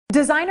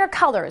Designer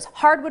colors,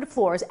 hardwood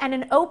floors, and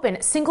an open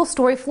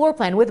single-story floor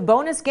plan with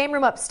bonus game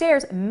room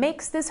upstairs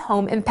makes this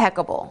home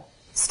impeccable.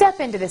 Step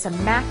into this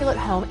immaculate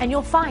home and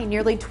you'll find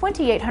nearly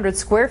 2,800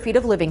 square feet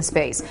of living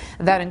space.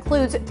 That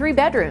includes 3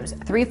 bedrooms,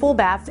 3 full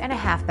baths, and a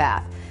half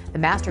bath. The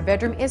master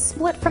bedroom is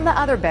split from the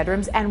other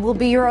bedrooms and will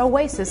be your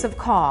oasis of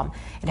calm.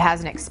 It has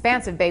an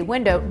expansive bay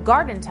window,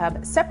 garden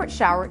tub, separate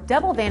shower,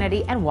 double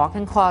vanity, and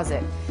walk-in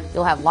closet.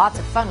 You'll have lots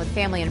of fun with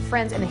family and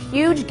friends in the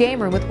huge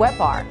game room with wet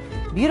bar.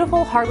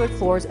 Beautiful hardwood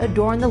floors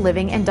adorn the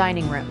living and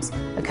dining rooms.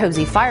 A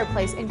cozy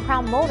fireplace and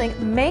crown molding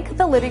make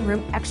the living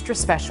room extra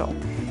special.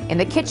 In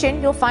the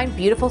kitchen, you'll find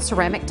beautiful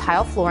ceramic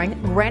tile flooring,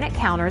 granite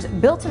counters,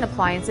 built-in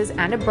appliances,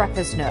 and a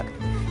breakfast nook.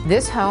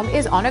 This home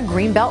is on a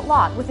greenbelt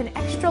lot with an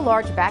extra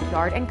large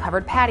backyard and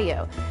covered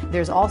patio.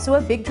 There's also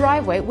a big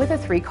driveway with a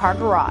 3-car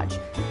garage.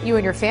 You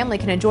and your family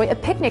can enjoy a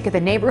picnic at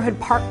the neighborhood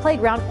park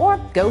playground or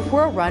go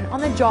for a run on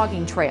the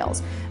jogging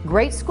trails.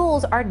 Great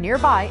schools are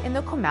nearby in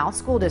the Comal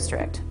School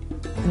District.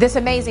 This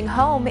amazing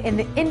home in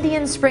the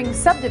Indian Springs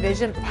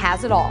subdivision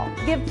has it all.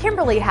 Give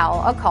Kimberly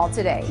Howell a call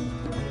today.